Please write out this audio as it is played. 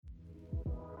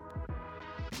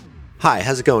Hi,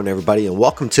 how's it going, everybody? And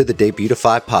welcome to the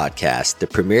Debutify podcast, the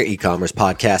premier e-commerce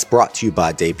podcast brought to you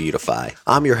by Debutify.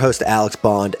 I'm your host, Alex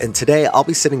Bond, and today I'll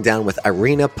be sitting down with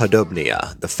Irina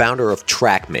Podobnia, the founder of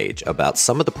TrackMage, about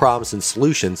some of the problems and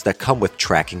solutions that come with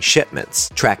tracking shipments.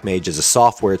 TrackMage is a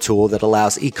software tool that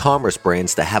allows e-commerce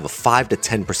brands to have a 5 to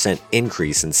 10%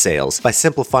 increase in sales by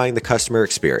simplifying the customer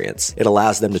experience. It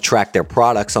allows them to track their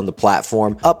products on the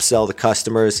platform, upsell the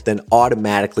customers, then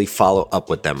automatically follow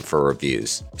up with them for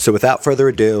reviews. So without further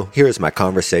ado, here is my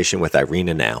conversation with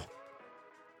Irina now.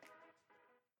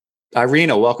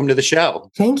 Irina, welcome to the show.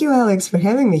 Thank you, Alex, for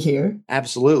having me here.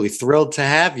 Absolutely. Thrilled to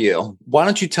have you. Why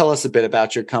don't you tell us a bit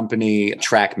about your company,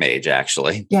 TrackMage,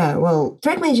 actually? Yeah, well,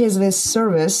 TrackMage is this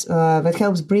service that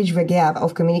helps bridge the gap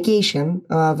of communication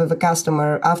with the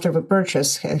customer after the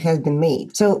purchase has been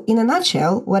made. So in a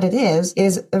nutshell, what it is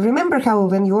remember how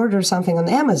when you order something on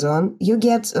Amazon, you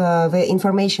get the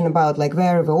information about like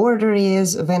where the order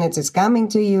is, when it is coming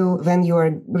to you, when you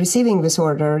are receiving this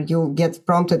order, you get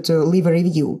prompted to leave a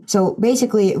review. So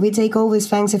basically, we take all this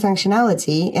fancy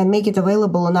functionality and make it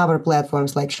available on other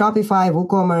platforms like Shopify,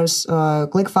 WooCommerce,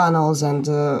 ClickFunnels, and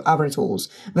other tools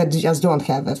that just don't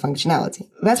have that functionality.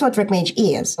 That's what TrackMage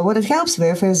is. What it helps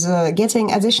with is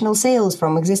getting additional sales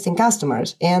from existing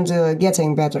customers and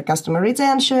getting better customer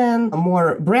retention,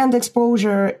 more brand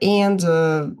exposure, and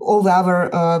all the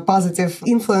other positive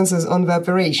influences on the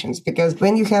operations. Because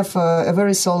when you have a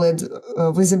very solid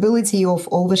visibility of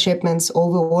all the shipments,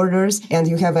 all the orders, and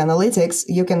you have analytics,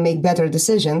 you can make better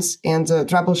decisions and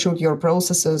troubleshoot your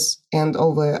processes and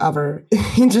all the other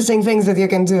interesting things that you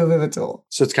can do with the tool.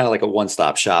 So it's kind of like a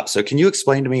one-stop shop. So can you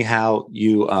explain to me how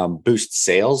you boost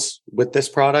sales with this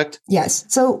product? Yes.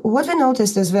 So what we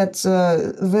noticed is that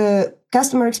the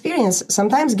customer experience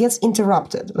sometimes gets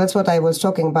interrupted. That's what I was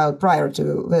talking about prior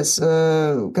to this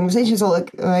conversation. So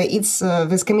it's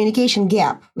this communication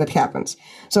gap that happens.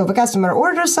 So the customer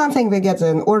orders something, they get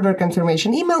an order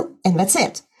confirmation email, and that's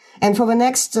it. And for the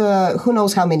next, who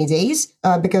knows how many days,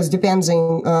 because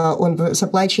depending on the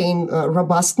supply chain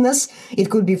robustness, it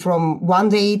could be from 1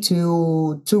 day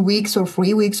to 2 weeks or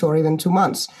 3 weeks or even 2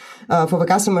 months for the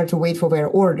customer to wait for their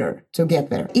order to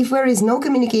get there. If there is no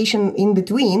communication in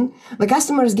between, the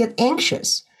customers get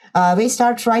anxious. They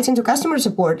start writing to customer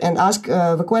support and ask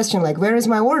the question like, where is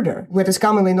my order? What is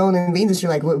commonly known in the industry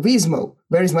like WISMO,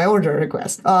 where is my order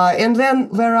request? And then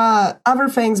there are other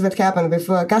things that happen with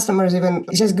customers even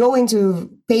just going to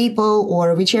PayPal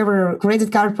or whichever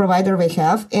credit card provider they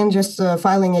have and just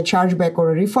filing a chargeback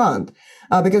or a refund.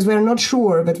 Because we're not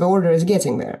sure that the order is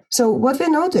getting there. So what we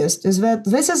noticed is that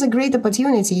this is a great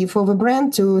opportunity for the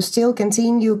brand to still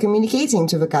continue communicating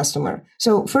to the customer.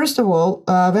 So first of all,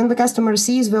 when the customer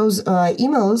sees those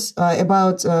emails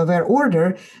about their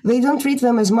order, they don't treat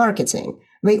them as marketing.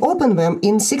 They open them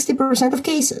in 60% of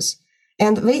cases,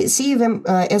 and they see them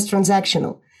as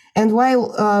transactional. And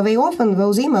while they open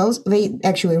those emails, they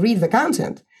actually read the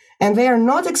content, and they are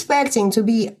not expecting to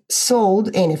be sold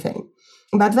anything.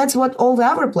 But that's what all the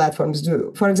other platforms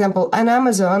do. For example, on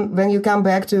Amazon, when you come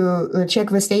back to check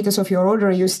the status of your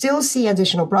order, you still see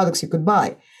additional products you could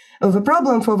buy. The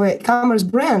problem for the e-commerce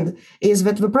brand is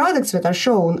that the products that are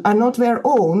shown are not their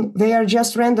own. They are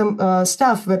just random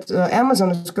stuff that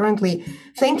Amazon is currently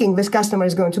thinking this customer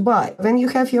is going to buy. When you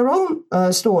have your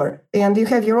own store and you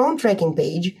have your own tracking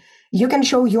page, you can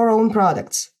show your own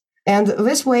products. And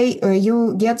this way,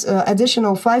 you get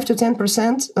additional 5 to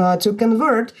 10% to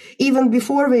convert even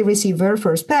before they receive their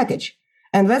first package.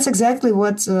 And that's exactly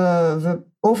what the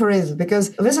offer is,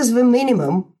 because this is the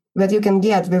minimum that you can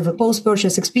get with the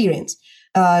post-purchase experience.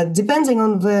 Depending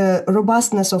on the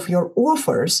robustness of your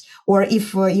offers, or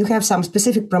if you have some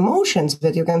specific promotions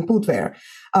that you can put there,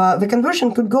 the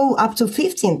conversion could go up to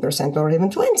 15% or even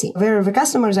 20%, where the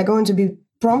customers are going to be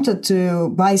prompted to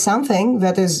buy something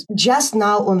that is just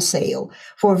now on sale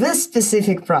for this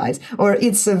specific price, or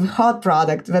it's a hot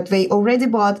product that they already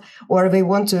bought, or they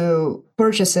want to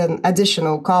purchase an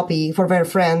additional copy for their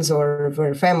friends or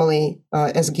their family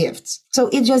as gifts. So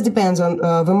it just depends on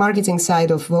the marketing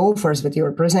side of the offers that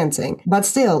you're presenting. But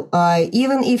still,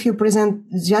 even if you present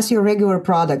just your regular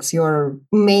products, your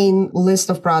main list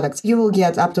of products, you will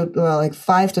get up to like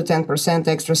 5 to 10%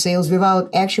 extra sales without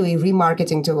actually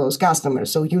remarketing to those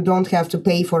customers. So you don't have to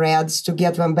pay for ads to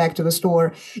get them back to the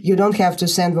store. You don't have to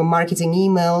send them marketing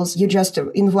emails. You just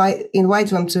invite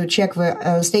them to check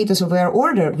the status of their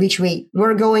order, which we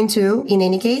were going to in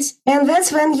any case. And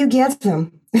that's when you get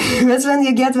them. That's when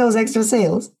you get those extra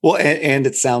sales. Well, and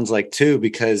it sounds like too,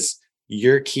 because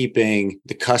you're keeping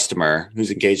the customer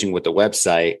who's engaging with the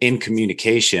website in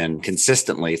communication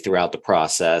consistently throughout the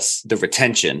process. The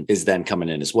retention is then coming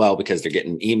in as well because they're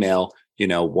getting email.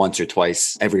 once or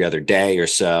twice every other day or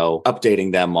so,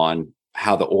 updating them on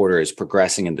how the order is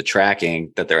progressing in the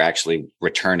tracking, that they're actually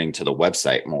returning to the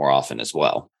website more often as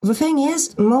well. The thing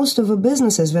is, most of the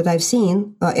businesses that I've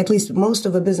seen, at least most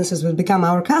of the businesses that become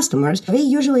our customers, they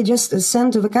usually just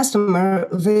send to the customer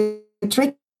the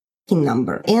tracking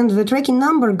number. And the tracking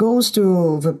number goes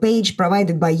to the page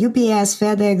provided by UPS,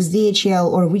 FedEx, DHL,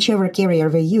 or whichever carrier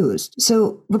they used.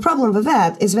 So the problem with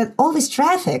that is that all this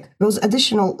traffic, those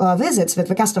additional visits that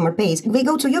the customer pays, they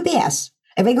go to UPS.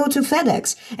 And they go to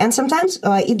FedEx. And sometimes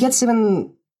it gets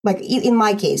even, like in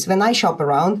my case, when I shop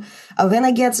around, when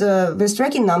I get this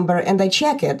tracking number and I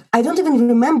check it, I don't even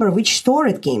remember which store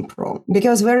it came from,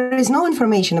 because there is no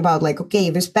information about okay,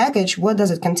 this package, what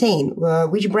does it contain?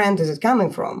 Which brand is it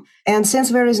coming from? And since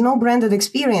there is no branded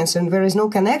experience and there is no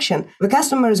connection, the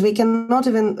customers, they cannot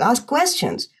even ask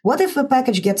questions. What if the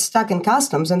package gets stuck in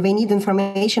customs and they need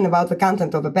information about the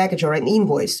content of the package or an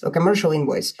invoice, a commercial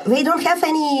invoice? They don't have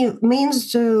any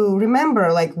means to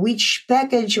remember which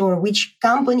package or which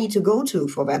company to go to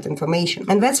for that information.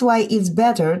 And that's why it's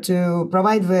better to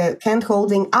provide the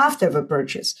hand-holding after the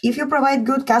purchase. If you provide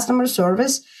good customer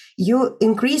service, you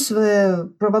increase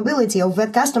the probability of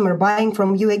that customer buying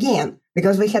from you again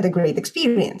because they had a great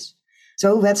experience.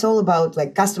 So that's all about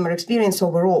customer experience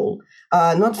overall,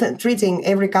 not treating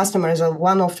every customer as a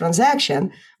one-off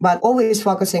transaction, but always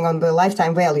focusing on the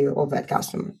lifetime value of that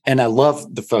customer. And I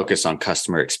love the focus on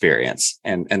customer experience.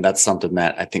 And that's something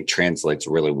that I think translates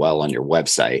really well on your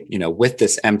website, with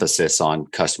this emphasis on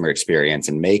customer experience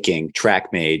and making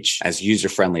TrackMage as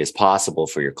user-friendly as possible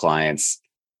for your clients.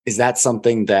 Is that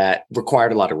something that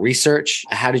required a lot of research?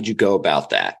 How did you go about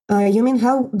that? You mean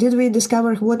how did we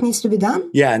discover what needs to be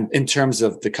done? Yeah, in terms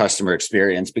of the customer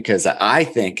experience, because I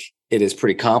think it is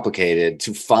pretty complicated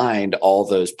to find all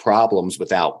those problems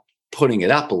without putting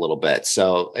it up a little bit.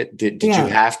 So did you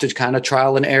have to kind of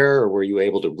trial and error, or were you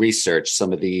able to research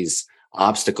some of these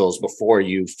obstacles before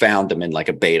you found them in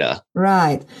a beta?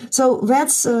 Right. So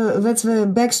that's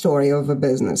the backstory of the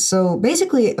business. So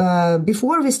basically,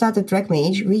 before we started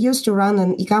TrackMage, we used to run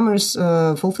an e-commerce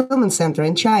fulfillment center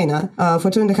in China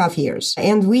for 2.5 years.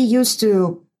 And we used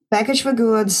to package the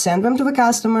goods, send them to the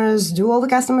customers, do all the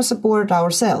customer support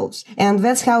ourselves. And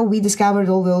that's how we discovered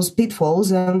all those pitfalls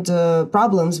and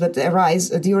problems that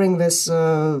arise during this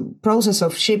process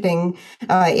of shipping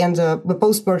and the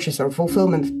post-purchase or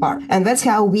fulfillment part. And that's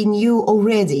how we knew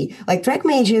already,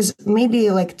 TrackMage is maybe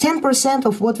 10%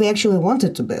 of what we actually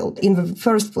wanted to build in the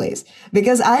first place.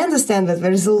 Because I understand that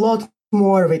there is a lot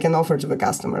more we can offer to the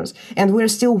customers, and we're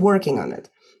still working on it.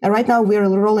 And right now we're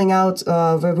rolling out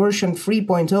the version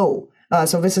 3.0.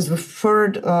 So this is the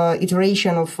third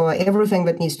iteration of everything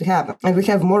that needs to happen. And we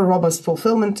have more robust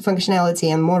fulfillment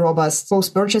functionality and more robust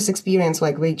post-purchase experience.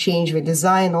 We change the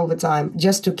design all the time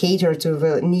just to cater to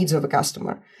the needs of a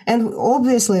customer. And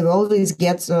obviously, we always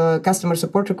get customer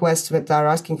support requests that are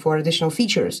asking for additional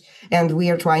features. And we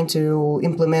are trying to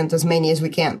implement as many as we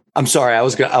can. I'm sorry, I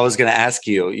was going to ask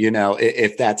you,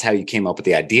 if that's how you came up with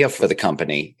the idea for the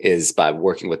company, is by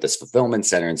working with this fulfillment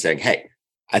center and saying, hey,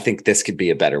 I think this could be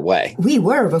a better way. We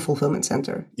were the fulfillment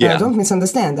center. Yeah. Don't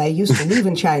misunderstand. I used to live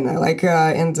in China,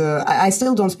 and I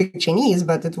still don't speak Chinese,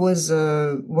 but it was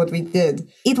what we did.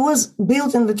 It was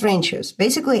built in the trenches.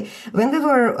 Basically, when we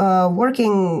were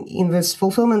working in this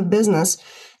fulfillment business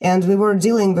and we were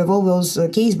dealing with all those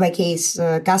case-by-case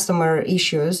customer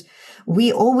issues,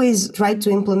 we always tried to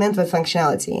implement that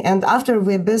functionality. And after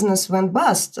the business went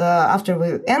bust, after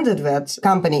we ended that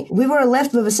company, we were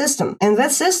left with a system. And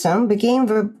that system became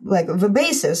the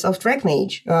basis of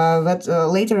TrackMage that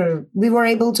later we were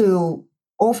able to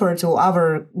offer to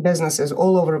other businesses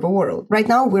all over the world. Right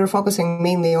now, we're focusing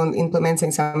mainly on implementing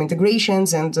some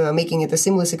integrations and making it a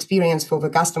seamless experience for the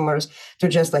customers to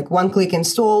just one-click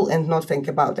install and not think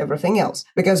about everything else.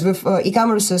 Because with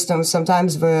e-commerce systems,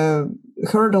 sometimes the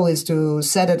hurdle is to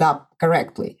set it up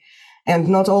correctly. And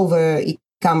not all the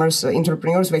e-commerce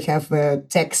entrepreneurs, they have a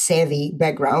tech-savvy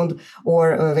background,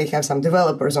 or they have some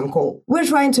developers on call. We're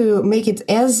trying to make it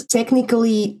as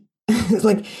technically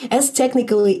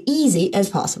easy as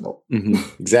possible. Mm-hmm.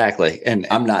 Exactly. And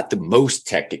I'm not the most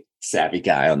tech savvy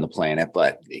guy on the planet,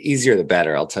 but easier the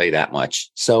better. I'll tell you that much.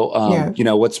 So,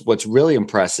 what's really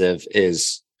impressive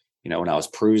is, when I was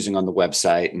perusing on the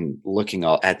website and looking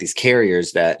at these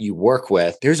carriers that you work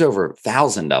with, there's over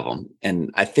 1,000 of them. And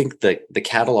I think the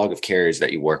catalog of carriers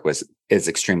that you work with is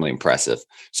extremely impressive.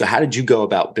 So how did you go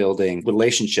about building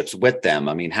relationships with them?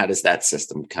 I mean, how does that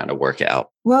system kind of work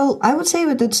out? Well, I would say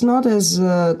that it's not as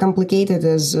complicated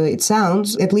as it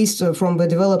sounds, at least from the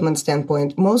development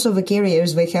standpoint. Most of the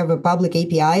carriers, they have public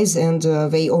APIs and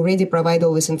they already provide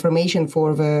all this information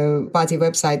for the party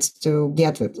websites to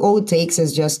get it. All it takes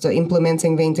is just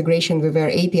implementing the integration with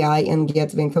their API and get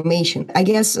the information. I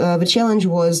guess the challenge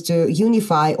was to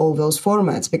unify all those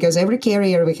formats because every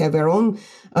carrier, we have their own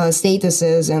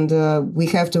statuses and we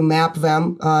have to map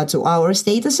them to our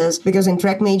statuses because in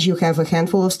TrackMage you have a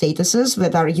handful of statuses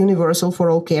that are universal for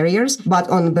all carriers. But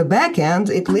on the back end,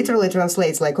 it literally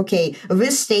translates like, okay,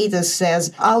 this status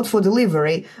says out for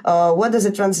delivery. What does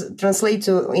it translate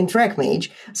to in TrackMage?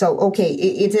 So, okay,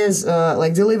 it is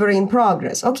like delivery in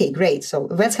progress. Okay, great. So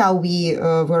that's how we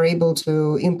were able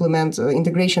to implement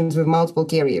integrations with multiple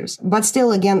carriers. But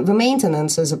still, again, the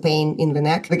maintenance is a pain in the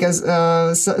neck because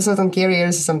certain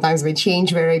carriers, sometimes they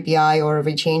change their API or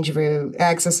they change the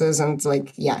accesses and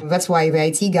that's why the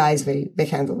IT guys, they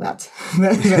handle that.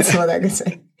 That's what I could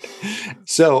say.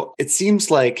 So it seems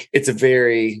like it's a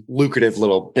very lucrative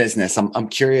little business. I'm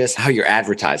curious how your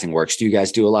advertising works. Do you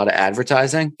guys do a lot of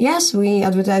advertising? Yes, we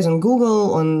advertise on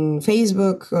Google, on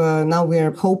Facebook. Now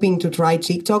we're hoping to try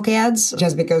TikTok ads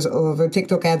just because the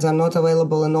TikTok ads are not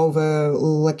available in all the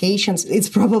locations. It's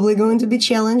probably going to be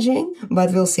challenging,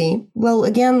 but we'll see. Well,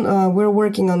 again, we're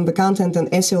working on the content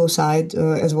and SEO side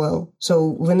as well.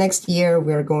 So the next year,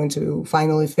 we're going to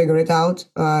finally figure it out.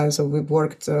 So we've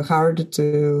worked hard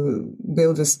to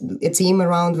build a team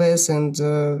around this and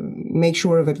make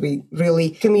sure that we really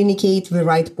communicate the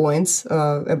right points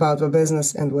about the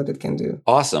business and what it can do.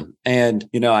 Awesome. And,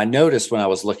 I noticed when I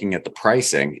was looking at the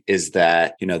pricing is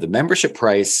that, the membership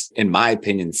price, in my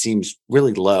opinion, seems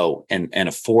really low and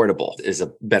affordable is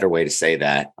a better way to say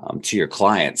that to your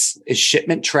clients. Is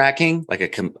shipment tracking like a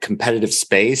competitive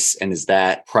space? And is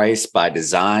that price by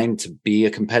design to be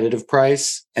a competitive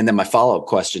price? And then my follow-up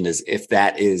question is, if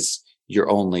that is your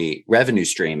only revenue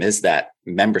stream, is that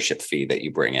membership fee that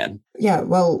you bring in? Yeah,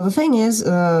 well, the thing is,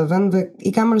 when the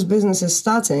e-commerce business is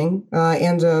starting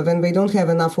and when we don't have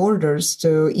enough orders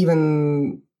to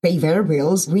even pay their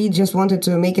bills, we just wanted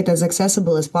to make it as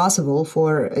accessible as possible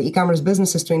for e-commerce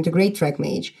businesses to integrate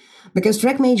TrackMage. Because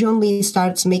TrackMage only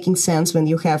starts making sense when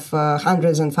you have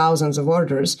hundreds and thousands of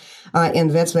orders,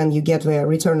 and that's when you get the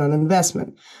return on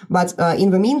investment. But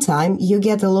in the meantime, you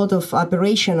get a lot of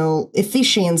operational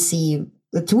efficiency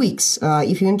tweaks.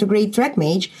 If you integrate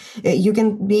TrackMage, you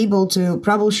can be able to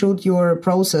troubleshoot your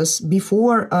process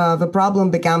before the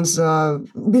problem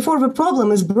before the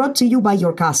problem is brought to you by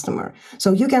your customer.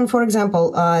 So you can, for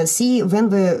example, see when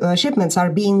the shipments are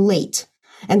being late.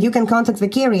 And you can contact the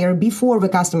carrier before the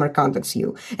customer contacts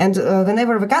you. And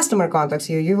whenever the customer contacts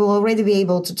you, you will already be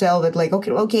able to tell that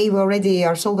okay, we already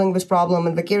are solving this problem.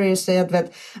 And the carrier said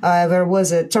that there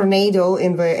was a tornado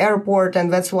in the airport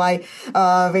and that's why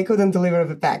they couldn't deliver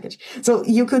the package. So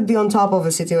you could be on top of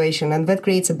the situation and that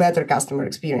creates a better customer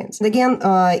experience. And again,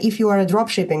 if you are a drop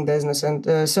shipping business and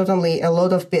certainly a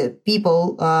lot of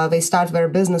people, they start their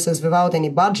businesses without any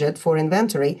budget for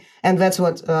inventory. And that's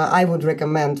what I would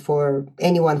recommend for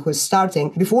anyone who's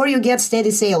starting. Before you get steady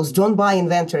sales, don't buy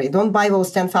inventory. Don't buy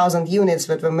those 10,000 units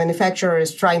that the manufacturer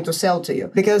is trying to sell to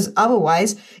you. Because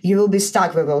otherwise, you will be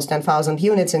stuck with those 10,000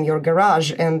 units in your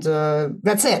garage and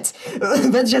that's it.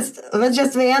 that's just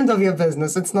the end of your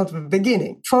business. It's not the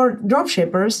beginning. For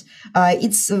dropshippers,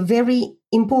 it's very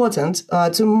important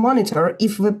to monitor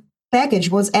if the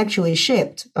package was actually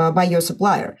shipped by your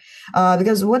supplier.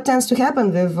 Because what tends to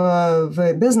happen with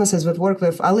the businesses that work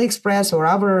with AliExpress or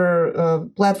other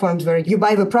platforms where you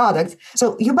buy the product.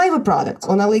 So you buy the product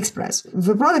on AliExpress.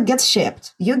 The product gets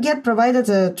shipped. You get provided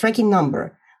a tracking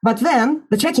number. But then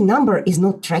the tracking number is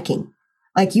not tracking.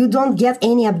 Like you don't get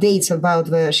any updates about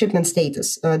the shipment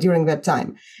status during that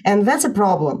time. And that's a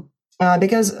problem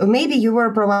because maybe you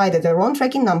were provided a wrong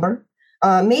tracking number.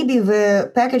 Maybe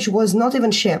the package was not even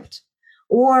shipped,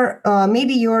 or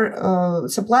maybe your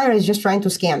supplier is just trying to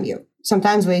scam you.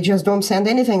 Sometimes they just don't send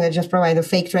anything. They just provide a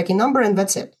fake tracking number and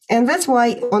that's it. And that's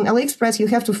why on AliExpress, you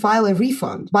have to file a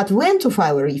refund. But when to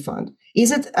file a refund?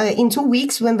 Is it in 2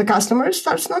 weeks when the customer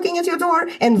starts knocking at your door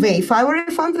and they file a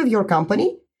refund with your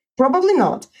company? Probably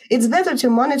not. It's better to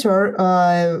monitor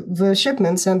the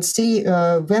shipments and see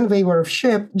when they were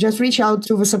shipped. Just reach out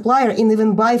to the supplier and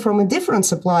even buy from a different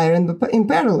supplier in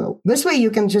parallel. This way you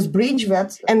can just bridge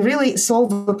that and really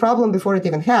solve the problem before it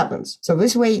even happens. So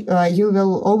this way you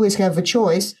will always have a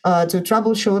choice to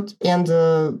troubleshoot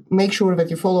and make sure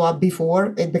that you follow up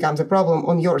before it becomes a problem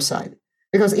on your side.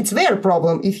 Because it's their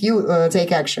problem if you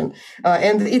take action.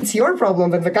 And it's your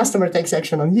problem when the customer takes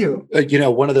action on you.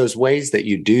 One of those ways that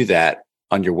you do that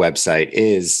on your website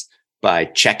is by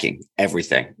checking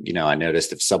everything. I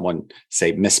noticed if someone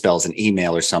say misspells an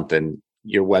email or something,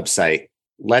 your website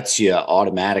lets you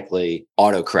automatically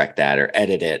autocorrect that or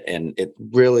edit it. And it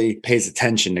really pays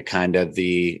attention to kind of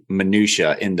the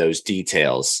minutia in those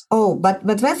details. Oh, but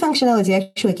that functionality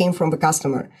actually came from the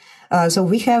customer. So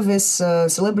we have this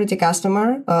celebrity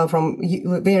customer from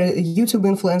they're a YouTube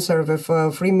influencer with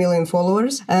 3 million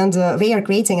followers, and they are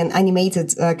creating an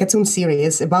animated cartoon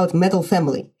series about metal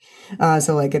family.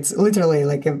 So like it's literally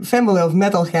like a family of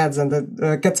metalheads, and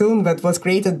a cartoon that was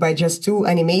created by just 2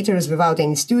 animators without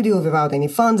any studio, without any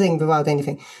funding, without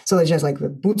anything. So it's just like a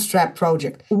bootstrap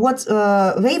project. What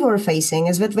they were facing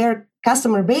is that their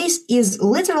customer base is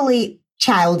literally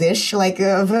childish. Like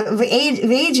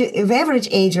the average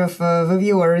age of the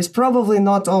viewer is probably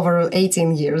not over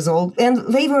 18 years old, and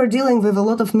they were dealing with a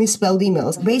lot of misspelled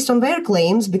emails based on their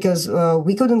claims, because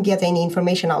we couldn't get any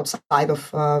information outside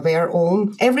of their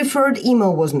own. Every 3rd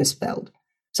email was misspelled.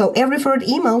 So every 3rd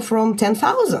email from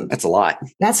 10,000. That's a lot.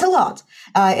 That's a lot.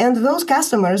 And those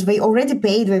customers, they already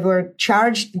paid, they were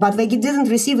charged, but they didn't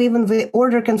receive even the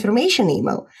order confirmation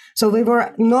email. So they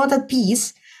were not at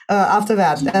peace after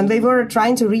that. And they were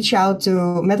trying to reach out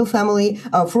to Metal Family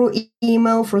through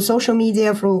email, through social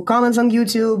media, through comments on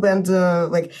YouTube. And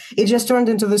it just turned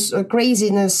into this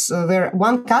craziness where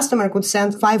one customer could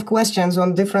send 5 questions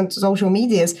on different social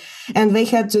medias, and they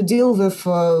had to deal with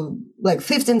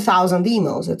 15,000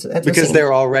 emails because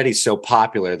they're already so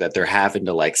popular that they're having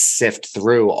to sift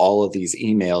through all of these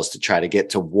emails to try to get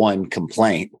to one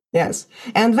complaint. Yes.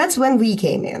 And that's when we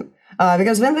came in.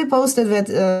 Because when we posted that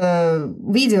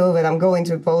video that I'm going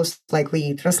to post,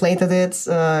 we translated it,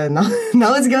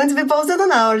 now it's going to be posted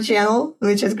on our channel,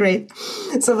 which is great.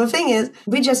 So the thing is,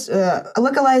 we just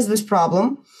localized this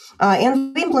problem,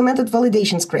 and we implemented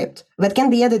validation script that can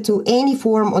be added to any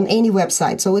form on any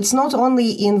website. So it's not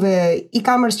only in the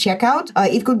e-commerce checkout.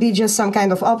 It could be just some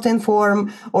kind of opt-in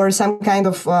form or some kind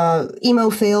of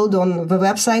email field on the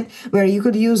website where you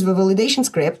could use the validation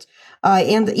script.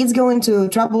 And it's going to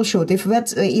troubleshoot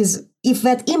if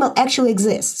that email actually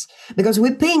exists, because we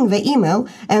ping the email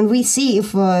and we see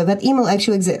if that email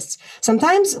actually exists.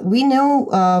 Sometimes we know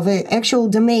the actual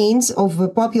domains of the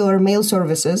popular mail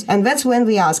services, and that's when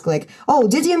we ask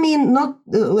did you mean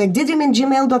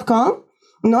gmail.com?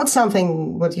 Not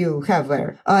something what you have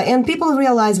there. And people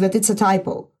realize that it's a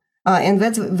typo. And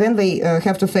that's when they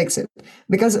have to fix it.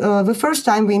 Because the first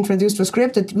time we introduced the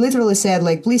script, it literally said,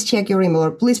 please check your email or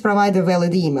please provide a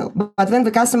valid email. But when the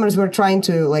customers were trying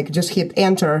to just hit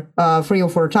enter 3 or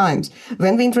 4 times,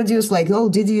 when we introduced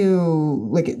did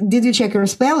you check your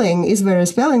spelling? Is there a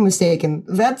spelling mistake? And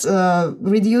that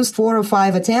reduced 4 or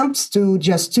 5 attempts to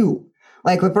just 2.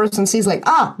 The person sees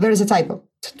there is a typo.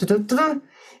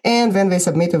 And then they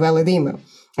submit a valid email.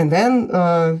 And then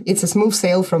it's a smooth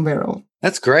sail from there on.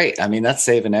 That's great. I mean, that's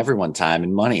saving everyone time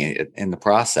and money in the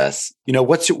process.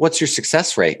 What's your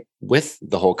success rate with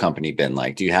the whole company been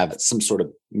like? Do you have some sort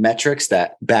of metrics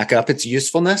that back up its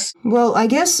usefulness? Well, I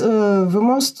guess the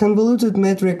most convoluted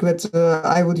metric that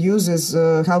I would use is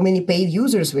how many paid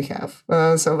users we have.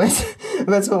 So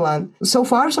that's the one. So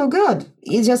far, so good.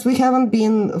 It's just we haven't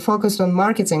been focused on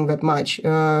marketing that much.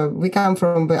 We come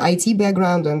from the IT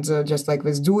background and just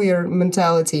this doer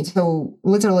mentality. So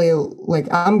literally,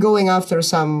 I'm going after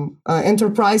some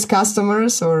enterprise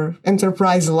customers or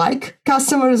enterprise-like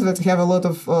customers that have a lot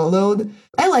of load.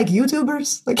 I like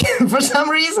YouTubers, for some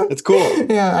reason. It's cool.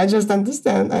 Yeah, I just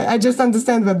understand. I just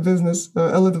understand that business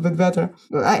a little bit better.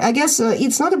 I guess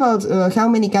it's not about how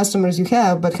many customers you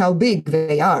have, but how big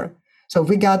they are. So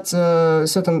we got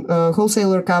certain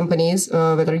wholesaler companies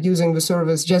that are using the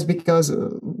service just because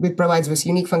it provides this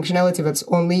unique functionality that's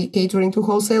only catering to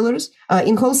wholesalers.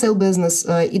 In wholesale business,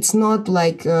 it's not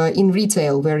like in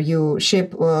retail where you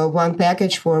ship one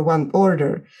package for one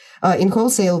order. In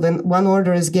wholesale, when one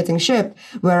order is getting shipped,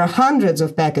 there are hundreds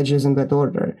of packages in that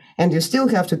order, and you still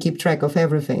have to keep track of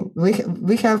everything.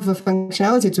 We have the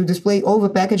functionality to display all the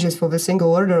packages for the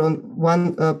single order on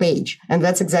one page, and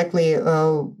that's exactly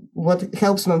what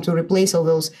helps them to replace all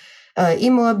those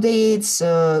email updates,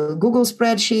 Google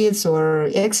spreadsheets, or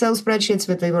Excel spreadsheets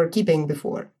that they were keeping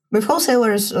before. With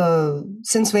wholesalers,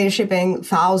 since they're shipping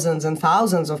thousands and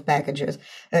thousands of packages,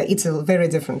 it's a very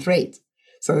different rate.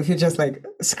 So if you just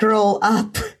scroll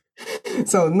up,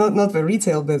 so not the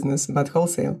retail business, but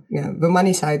wholesale. Yeah, the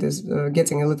money side is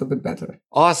getting a little bit better.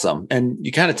 Awesome. And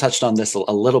you kind of touched on this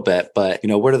a little bit, but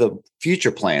what are the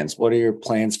future plans? What are your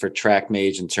plans for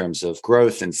TrackMage in terms of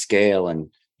growth and scale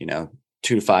and,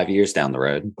 2 to 5 years down the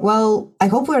road? Well, I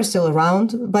hope we're still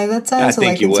around by that time. I so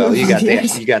think like you in will. 2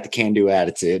 years. You got the can-do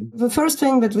attitude. The first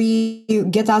thing that we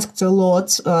get asked a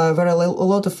lot, where a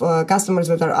lot of customers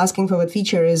that are asking for that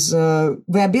feature is the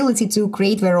ability to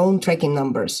create their own tracking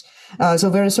numbers. So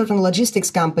there are certain logistics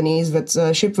companies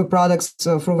that ship the products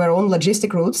through their own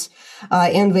logistic routes,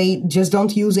 and they just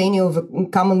don't use any of the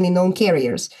commonly known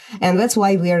carriers. And that's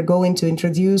why we are going to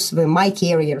introduce the My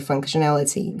Carrier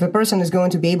functionality. The person is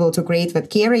going to be able to create that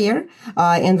carrier,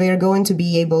 and they are going to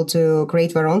be able to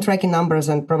create their own tracking numbers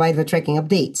and provide the tracking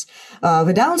updates.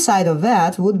 The downside of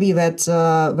that would be that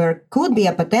there could be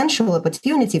a potential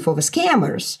opportunity for the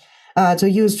scammers to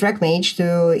use TrackMage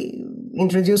to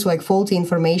introduce like faulty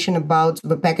information about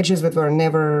the packages that were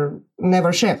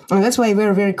never shipped. And that's why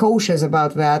we're very cautious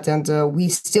about that. And we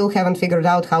still haven't figured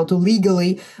out how to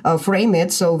legally frame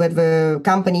it so that the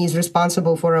company is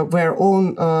responsible for their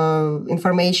own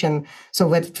information, so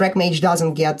that TrackMage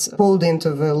doesn't get pulled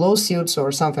into the lawsuits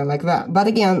or something like that. But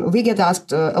again, we get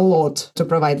asked a lot to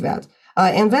provide that.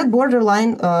 And that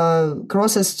borderline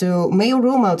crosses to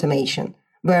mailroom automation,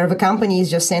 where the company is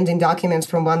just sending documents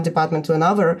from one department to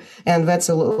another, and that's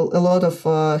a lot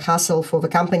of hassle for the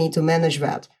company to manage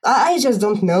that. I just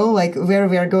don't know like where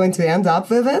we are going to end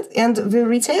up with it. And the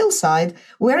retail side,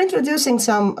 we're introducing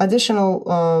some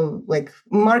additional like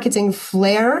marketing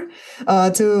flair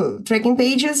to tracking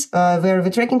pages, where the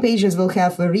tracking pages will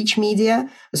have rich media,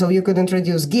 so you could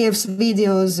introduce GIFs,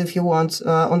 videos if you want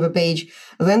on the page.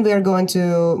 Then we are going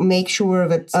to make sure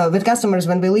that with customers,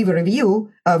 when they leave a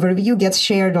review, the review gets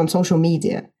shared on social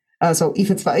media. So if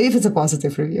it's a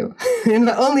positive review,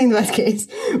 only in that case,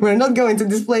 we're not going to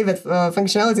display that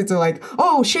functionality to like,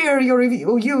 oh, share your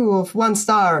review of 1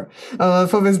 star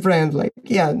for this brand. Like,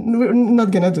 yeah, we're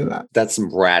not gonna do that. That's some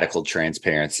radical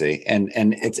transparency, and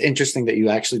it's interesting that you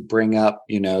actually bring up,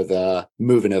 the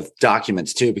moving of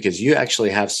documents too, because you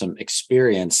actually have some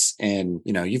experience in,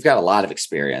 you've got a lot of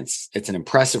experience. It's an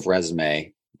impressive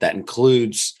resume that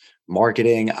includes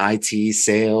marketing, IT,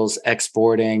 sales,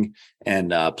 exporting,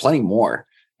 and plenty more.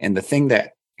 And the thing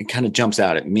that kind of jumps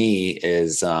out at me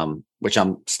is, which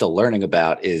I'm still learning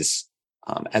about, is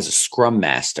as a Scrum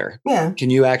Master. Yeah. Can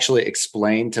you actually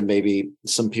explain to maybe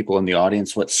some people in the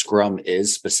audience what Scrum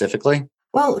is specifically?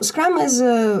 Well, Scrum is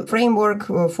a framework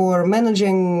for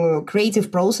managing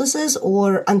creative processes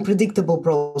or unpredictable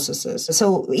processes.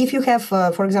 So if you have,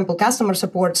 for example, customer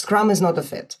support, Scrum is not a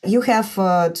fit. You have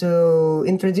to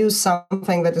introduce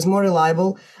something that is more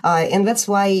reliable. And that's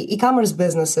why e-commerce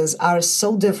businesses are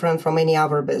so different from any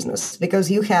other business, because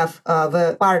you have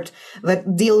the part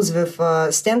that deals with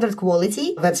standard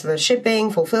quality. That's the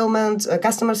shipping, fulfillment,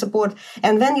 customer support.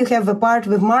 And then you have the part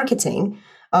with marketing,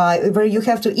 where you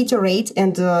have to iterate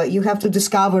and you have to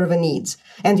discover the needs.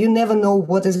 And you never know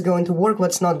what is going to work,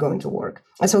 what's not going to work.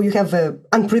 And so you have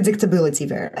unpredictability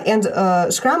there. And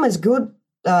Scrum is good.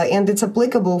 And it's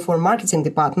applicable for marketing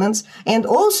departments. And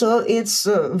also it's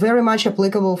very much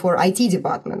applicable for IT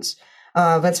departments.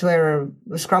 That's where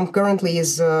Scrum currently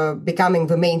is becoming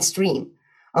the mainstream.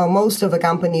 Most of the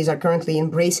companies are currently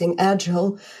embracing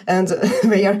Agile, and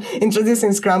they are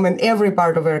introducing Scrum in every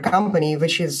part of their company,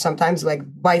 which is sometimes like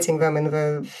biting them in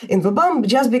the bum,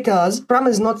 just because Scrum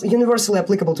is not universally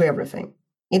applicable to everything.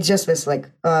 It's just this like,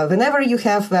 whenever you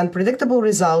have an unpredictable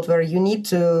result where you need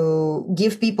to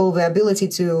give people the ability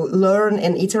to learn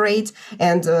and iterate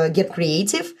and get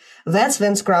creative, that's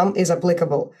when Scrum is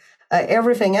applicable.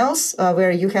 Everything else,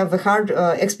 where you have a hard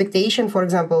expectation, for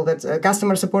example, that a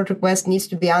customer support request needs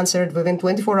to be answered within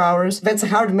 24 hours, that's a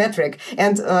hard metric.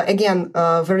 And again,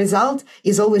 the result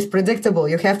is always predictable.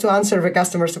 You have to answer the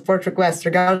customer support request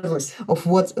regardless of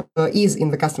what is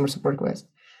in the customer support request.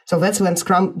 So that's when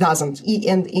Scrum doesn't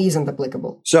and isn't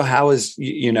applicable. So how is,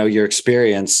 your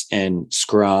experience in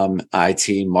Scrum,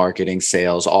 IT, marketing,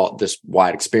 sales, all this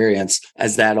wide experience,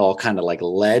 has that all kind of like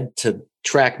led to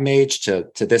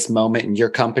TrackMage to this moment in your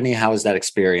company? How has that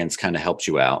experience kind of helped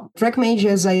you out? TrackMage,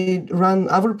 as I run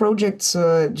other projects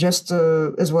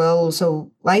as well.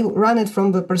 So I run it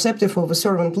from the perspective of a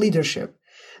servant leadership.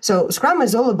 So Scrum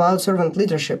is all about servant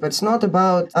leadership. It's not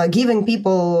about giving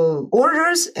people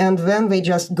orders and then they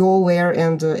just go there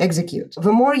and execute.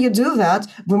 The more you do that,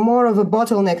 the more of a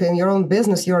bottleneck in your own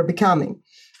business you are becoming.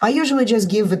 I usually just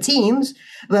give the teams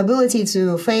the ability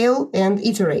to fail and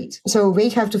iterate. So they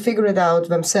have to figure it out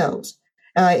themselves.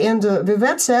 And with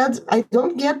that said, I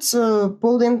don't get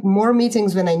pulled in more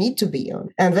meetings than I need to be on.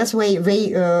 And that's why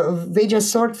they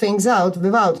just sort things out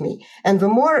without me. And the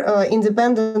more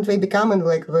independent they become and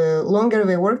like the longer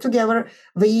they work together,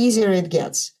 the easier it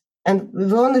gets. And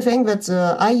the only thing that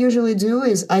I usually do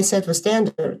is I set the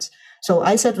standards. So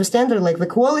I set the standard, like the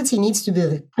quality needs to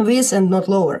be this and not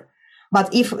lower.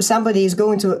 But if somebody is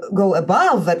going to go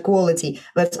above that quality,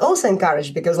 that's also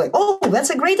encouraged because like, oh, that's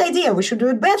a great idea. We should do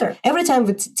it better. Every time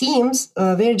with teams,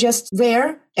 they're just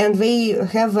there and they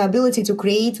have the ability to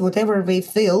create whatever they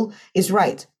feel is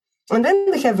right. And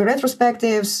then we have the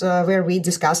retrospectives where we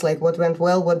discuss like what went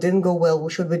well, what didn't go well,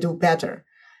 what should we do better.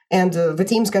 And the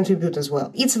teams contribute as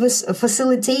well. It's this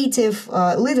facilitative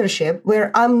leadership where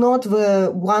I'm not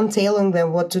the one telling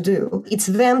them what to do. It's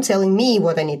them telling me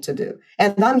what I need to do.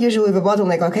 And I'm usually the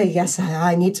bottleneck. Okay, yes,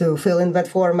 I need to fill in that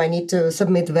form. I need to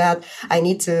submit that. I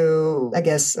need to, I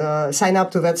guess, sign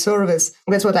up to that service.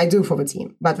 That's what I do for the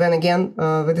team. But then again,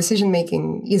 the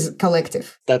decision-making is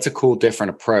collective. That's a cool,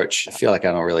 different approach. I feel like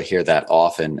I don't really hear that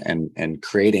often. And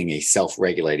creating a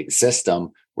self-regulating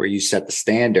system where you set the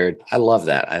standard. I love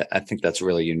that. I think that's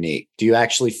really unique. Do you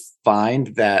actually find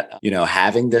that,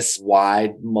 having this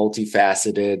wide,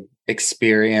 multifaceted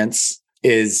experience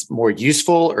is more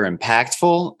useful or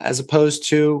impactful as opposed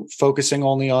to focusing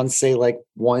only on, say, like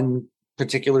one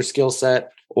particular skill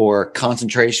set or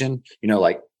concentration?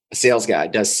 Like a sales guy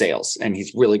does sales and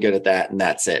he's really good at that and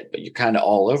that's it. But you're kind of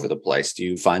all over the place. Do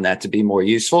you find that to be more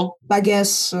useful? I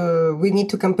guess we need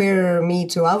to compare me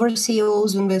to our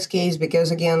CEOs in this case, because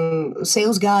again, a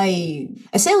sales guy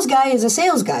is a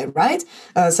sales guy, right?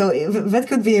 So that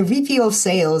could be a VP of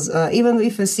sales. Even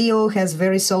if a CEO has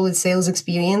very solid sales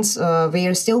experience, they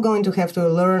are still going to have to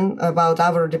learn about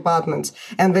our departments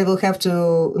and they will have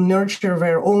to nurture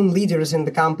their own leaders in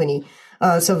the company.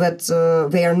 So that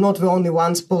they are not the only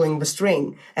ones pulling the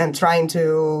string and trying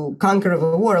to conquer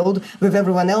the world with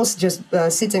everyone else just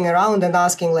sitting around and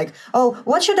asking like, oh,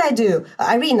 what should I do?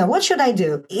 Irina, what should I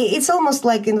do? It's almost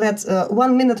like in that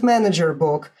 1 Minute Manager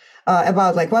book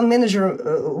about like one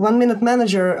minute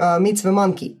manager meets the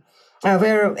monkey.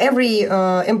 Where every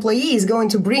employee is going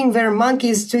to bring their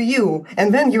monkeys to you.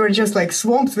 And then you are just like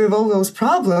swamped with all those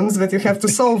problems that you have to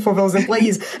solve for those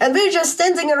employees. And they're just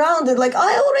standing around and like,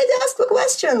 I already asked the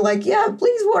question. Like, yeah,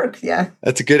 please work. Yeah.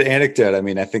 That's a good anecdote. I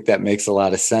mean, I think that makes a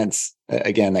lot of sense.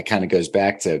 Again, that kind of goes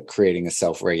back to creating a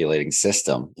self-regulating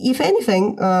system. If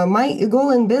anything, my goal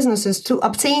in business is to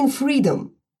obtain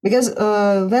freedom. Because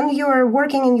when you're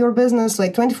working in your business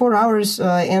like 24 hours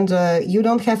and you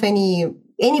don't have any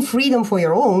freedom for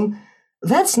your own,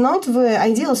 that's not the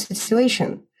ideal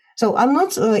situation. So I'm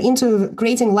not into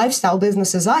creating lifestyle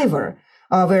businesses either,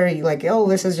 where you're like, oh,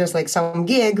 this is just like some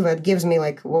gig that gives me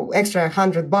like extra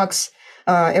 $100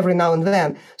 every now and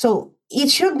then. So it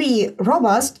should be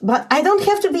robust, but I don't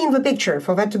have to be in the picture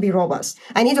for that to be robust.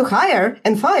 I need to hire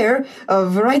and fire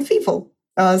the right people.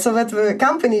 So that the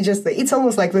company it's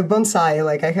almost like the bonsai.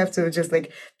 Like I have to just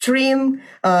like trim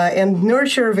and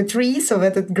nurture the tree so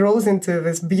that it grows into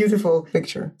this beautiful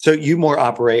picture. So you more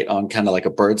operate on kind of like a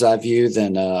bird's eye view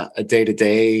than a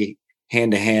day-to-day,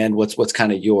 hand-to-hand. What's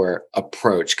kind of your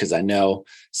approach? Because I know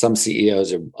some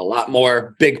CEOs are a lot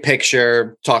more big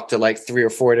picture, talk to like 3 or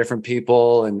 4 different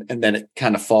people, and then it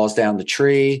kind of falls down the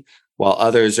tree, while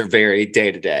others are very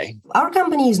day-to-day. Our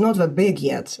company is not that big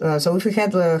yet. So if we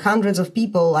had hundreds of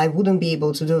people, I wouldn't be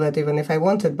able to do that even if I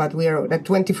wanted. But we are at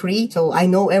 23. So I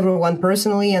know everyone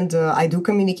personally and I do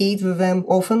communicate with them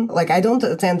often. Like I don't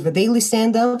attend the daily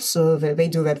stand-ups. So they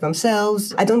do that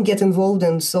themselves. I don't get involved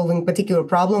in solving particular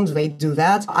problems. They do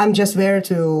that. I'm just there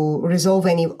to resolve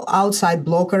any outside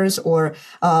blockers or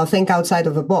think outside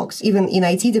of the box. Even in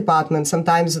IT department,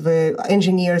 sometimes the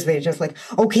engineers, they're just like,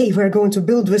 okay, we're going to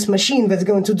build this machine that's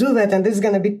going to do that, and this is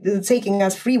going to be taking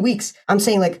us 3 weeks. I'm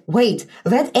saying like, wait,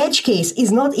 that edge case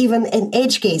is not even an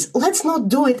edge case. Let's not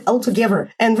do it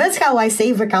altogether. And that's how I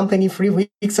save the company 3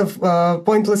 weeks of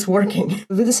pointless working.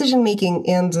 The decision making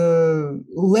and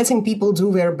letting people do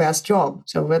their best job.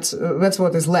 So that's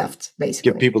what is left,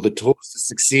 basically. Give people the tools to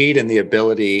succeed and the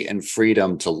ability and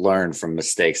freedom to learn from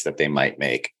mistakes that they might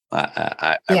make.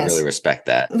 I Yes. really respect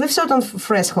that. With certain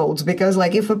thresholds, because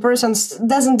like if a person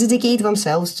doesn't dedicate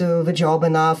themselves to the job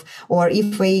enough, or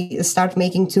if they start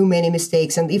making too many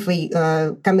mistakes, and if they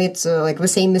commit like the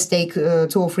same mistake 2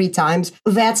 or 3 times,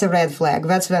 that's a red flag.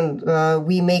 That's when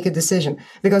we make a decision.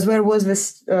 Because there was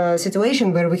this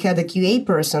situation where we had a QA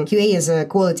person. QA is a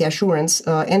quality assurance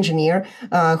engineer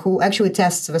who actually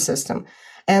tests the system.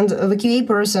 And the QA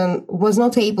person was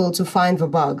not able to find the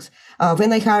bugs.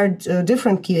 When I hired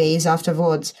different QAs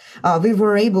afterwards, we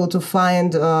were able to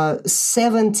find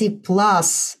 70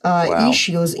 plus Wow.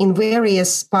 issues in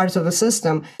various parts of the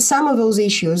system. Some of those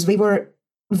issues, they were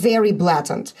very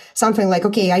blatant. Something like,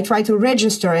 okay, I try to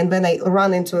register and then I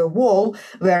run into a wall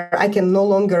where I can no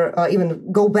longer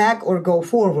even go back or go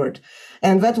forward.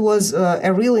 And that was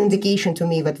a real indication to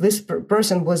me that this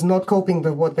person was not coping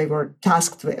with what they were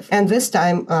tasked with. And this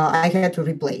time I had to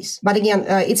replace. But again,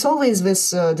 it's always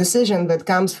this decision that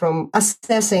comes from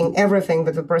assessing everything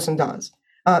that the person does.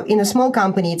 In a small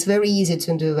company, it's very easy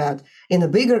to do that. In a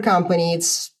bigger company,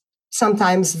 it's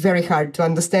sometimes very hard to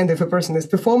understand if a person is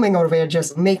performing or they're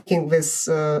just making this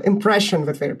impression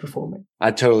that they're performing.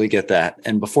 I totally get that.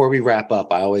 And before we wrap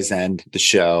up, I always end the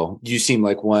show. You seem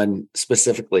like one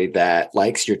specifically that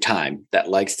likes your time, that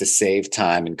likes to save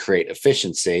time and create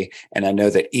efficiency. And I know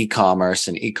that e-commerce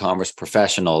and e-commerce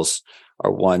professionals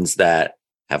are ones that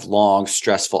have long,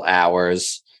 stressful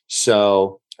hours.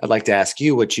 So I'd like to ask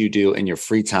you what you do in your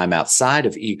free time outside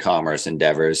of e-commerce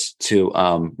endeavors to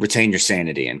retain your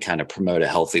sanity and kind of promote a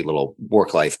healthy little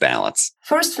work-life balance.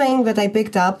 First thing that I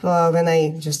picked up when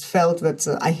I just felt that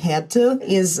I had to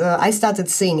is I started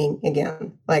singing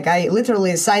again. Like I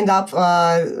literally signed up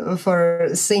for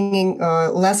singing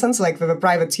lessons, like with a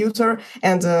private tutor,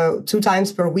 and 2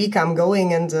 times per week I'm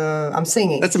going and I'm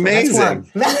singing. That's amazing. So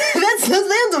that's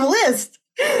the end of the list.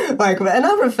 Like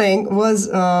another thing was,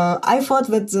 I thought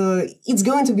that it's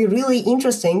going to be really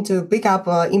interesting to pick up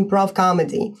improv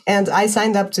comedy, and I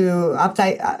signed up to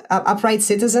Upright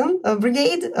Citizen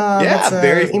Brigade.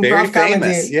 Very improv very comedy.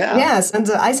 famous. Yeah. Yes, and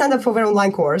I signed up for their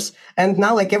online course, and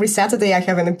now like every Saturday I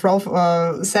have an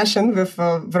improv session with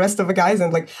the rest of the guys,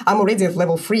 and like I'm already at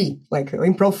level 3, like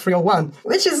improv 301,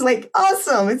 which is like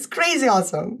awesome. It's crazy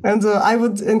awesome, and I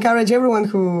would encourage everyone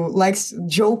who likes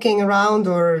joking around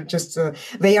or just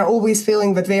they are always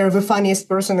feeling that they are the funniest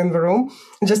person in the room.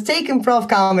 Just take improv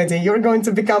comedy. You're going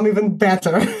to become even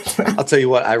better. I'll tell you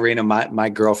what, Irina, my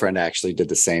girlfriend actually did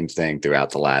the same thing throughout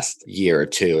the last year or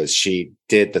two, as she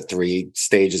did the 3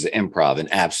 stages of improv and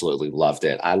absolutely loved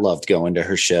it. I loved going to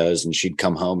her shows, and she'd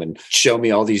come home and show me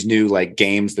all these new like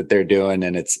games that they're doing.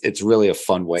 And it's really a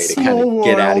fun way to kind of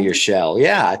get out of your shell.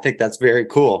 Yeah, I think that's very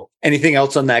cool. Anything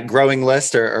else on that growing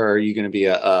list, or are you going to be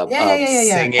a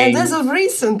singing? And as of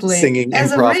recently, singing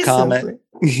improv comment?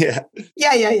 Yeah.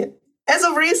 As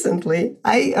of recently,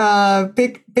 I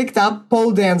picked up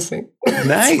pole dancing.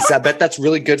 Nice. I bet that's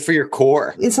really good for your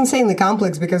core. It's insanely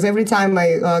complex because every time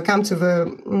I come to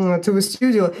the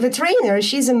studio, the trainer,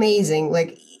 she's amazing.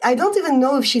 Like I don't even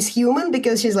know if she's human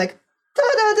because she's like da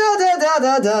da da da da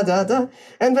da da da da,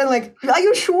 and then like, are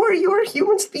you sure you're a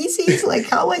human species? Like,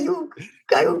 how are you?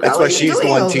 That's why she's the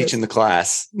one teaching the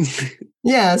class.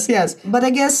 Yes. But I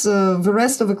guess the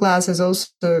rest of the class is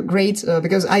also great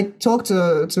because I talked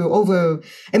to all the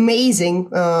amazing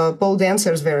pole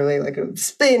dancers there, like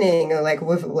spinning, like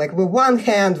with one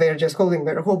hand, they're just holding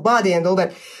their whole body and all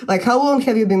that. Like, how long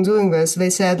have you been doing this? They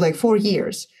said like 4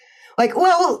 years. Like,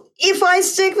 well, if I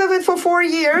stick with it for 4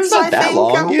 years, I think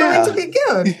I'm going to be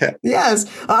good. Yeah. Yes.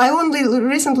 I only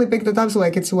recently picked it up, so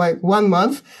like it's like 1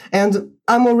 month, and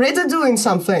I'm already doing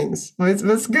some things.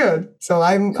 That's good. So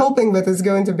I'm hoping that it's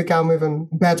going to become even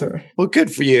better. Well,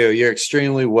 good for you. You're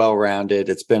extremely well-rounded.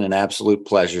 It's been an absolute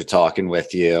pleasure talking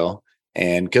with you.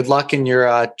 And good luck in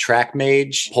your track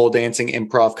mage, pole dancing,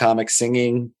 improv, comic,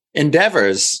 singing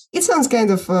endeavors. It sounds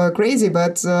kind of crazy,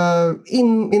 but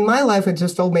in my life it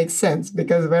just all makes sense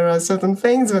because there are certain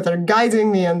things that are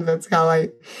guiding me, and that's how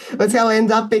I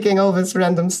end up picking all this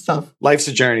random stuff. Life's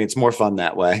a journey. It's more fun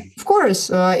that way. Of course,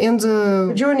 and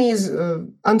the journey is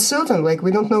uncertain. Like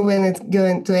we don't know when it's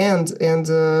going to end,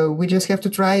 and we just have to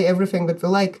try everything that we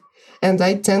like. And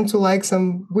I tend to like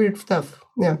some weird stuff.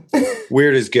 Yeah,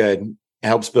 weird is good. It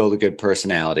helps build a good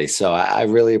personality. So I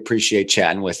really appreciate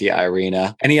chatting with you,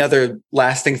 Irina. Any other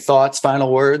lasting thoughts,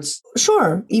 final words?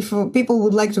 Sure. If people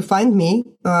would like to find me,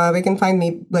 they can find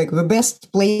me, like the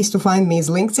best place to find me is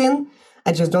LinkedIn.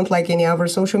 I just don't like any other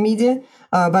social media.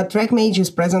 But TrackMage is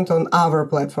present on our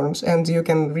platforms, and you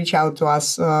can reach out to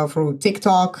us through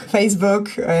TikTok,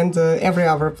 Facebook, and every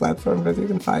other platform that you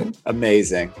can find.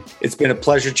 Amazing. It's been a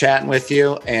pleasure chatting with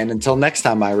you. And until next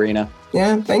time, Irina.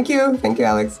 Yeah, thank you. Thank you,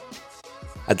 Alex.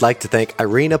 I'd like to thank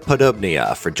Irina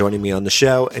Podobnia for joining me on the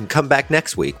show, and come back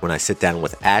next week when I sit down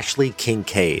with Ashley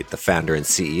Kincaid, the founder and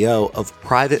CEO of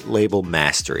Private Label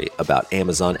Mastery, about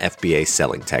Amazon FBA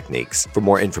selling techniques. For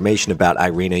more information about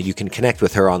Irina, you can connect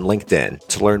with her on LinkedIn.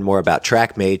 To learn more about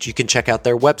TrackMage, you can check out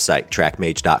their website,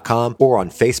 trackmage.com, or on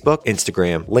Facebook,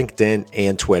 Instagram, LinkedIn,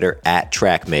 and Twitter at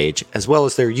TrackMage, as well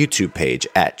as their YouTube page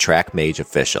at TrackMage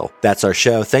Official. That's our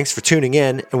show. Thanks for tuning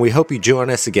in, and we hope you join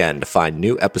us again to find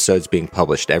new episodes being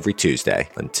published every Tuesday.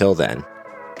 Until then.